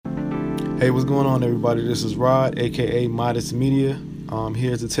Hey, what's going on, everybody? This is Rod, aka Modest Media. I'm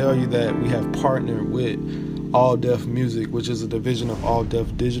here to tell you that we have partnered with All Def Music, which is a division of All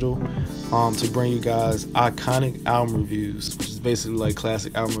Def Digital, to bring you guys iconic album reviews, which is basically like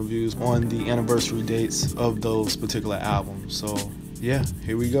classic album reviews on the anniversary dates of those particular albums. So yeah,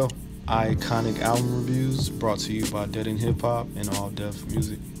 here we go. Iconic album reviews brought to you by Dead End Hip Hop and All Def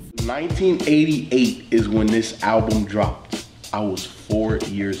Music. 1988 is when this album dropped. I was 4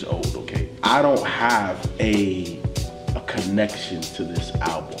 years old, okay? I don't have a connection to this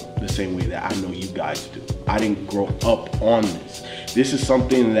album the same way that I know you guys do. I didn't grow up on this. This is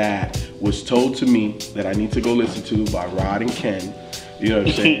something that was told to me that I need to go listen to by Rod and Ken. You know what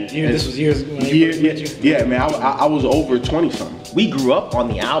I'm saying? This was years ago when they first met you? Yeah, man, I was over 20-something. We grew up on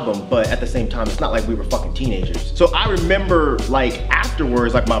the album, but at the same time, it's not like we were fucking teenagers. So I remember, like,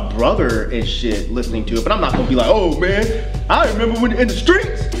 afterwards, like, my brother and shit listening to it, but I'm not gonna be like, oh, man, I remember when in the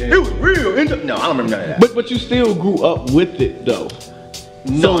streets, it was real. No, I don't remember none of that. But you still grew up with it, though.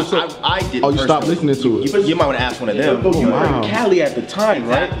 No, I did. Oh, you stopped listening to it. You might want to ask one of them. You were in Cali at the time,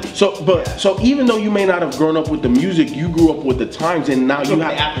 Exactly. right? So even though you may not have grown up with the music, you grew up with the times, and now you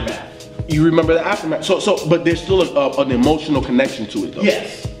have the aftermath. You remember the aftermath. But there's still an emotional connection to it, though.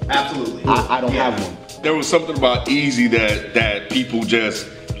 Yes, absolutely. I don't have one. There was something about Easy that people just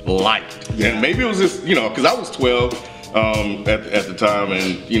liked, and maybe it was just because I was 12 at the time,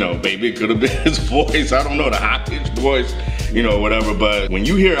 and maybe it could have been his voice. I don't know, the high pitched voice, whatever. But when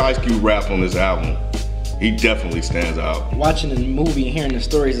you hear Ice Cube rap on this album, he definitely stands out. Watching the movie and hearing the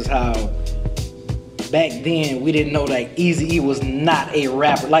stories is how back then we didn't know that Eazy-E was not a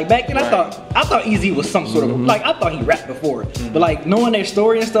rapper. Like back then, Right. I thought Eazy was some sort of like I thought he rapped before, but like knowing their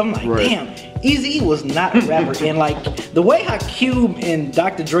story and stuff, I'm like, damn, Eazy-E was not a rapper. And like the way how Cube and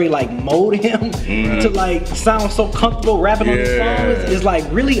Dr. Dre like molded him to like sound so comfortable rapping on these songs is like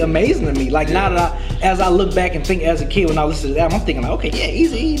really amazing to me. Like now that as I look back and think as a kid when I listened to that, I'm thinking like, okay, yeah,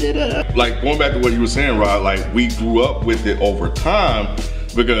 Eazy-E did it. Like going back to what you were saying, Rod, like we grew up with it over time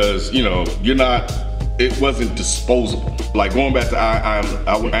because you're not. It wasn't disposable. Like going back to I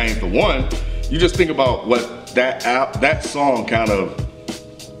Ain't the One, you just think about what that song kind of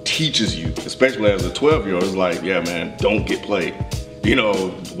teaches you, especially as a 12-year-old. It's like, yeah, man, don't get played.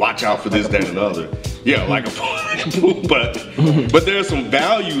 Watch out for this, that, and the other. Yeah, like a but there's some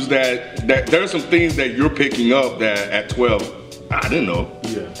values that there are some things that you're picking up that at 12 I didn't know.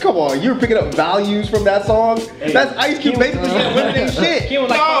 Yeah. Come on, you were picking up values from that song? That's Ice Cube basically saying women ain't shit. He was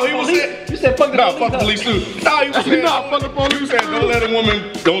like, No, he was saying. You said fuck the No, police. fuck the police too. No, he was saying, no, fuck the police. He said, don't let a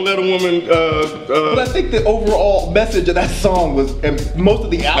woman. But I think the overall message of that song was, and most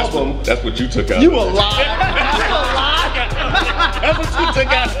of the album. That's what you took out. You a lie. You a lie. That's what you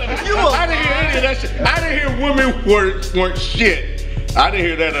took out. I didn't hear any of that shit. I didn't hear women weren't shit. I didn't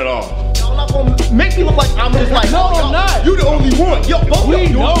hear that at all. Y'all not gonna make me look like I'm just like, No, I'm not. You the only one. Yo, both We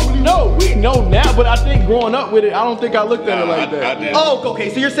of y'all. we know now, but I think growing up with it, I don't think I looked at it like that. I did. Oh, okay.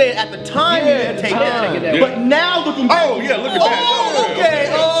 So you're saying at the time you didn't take I didn't take it that, that but now looking back. Oh yeah, look at that.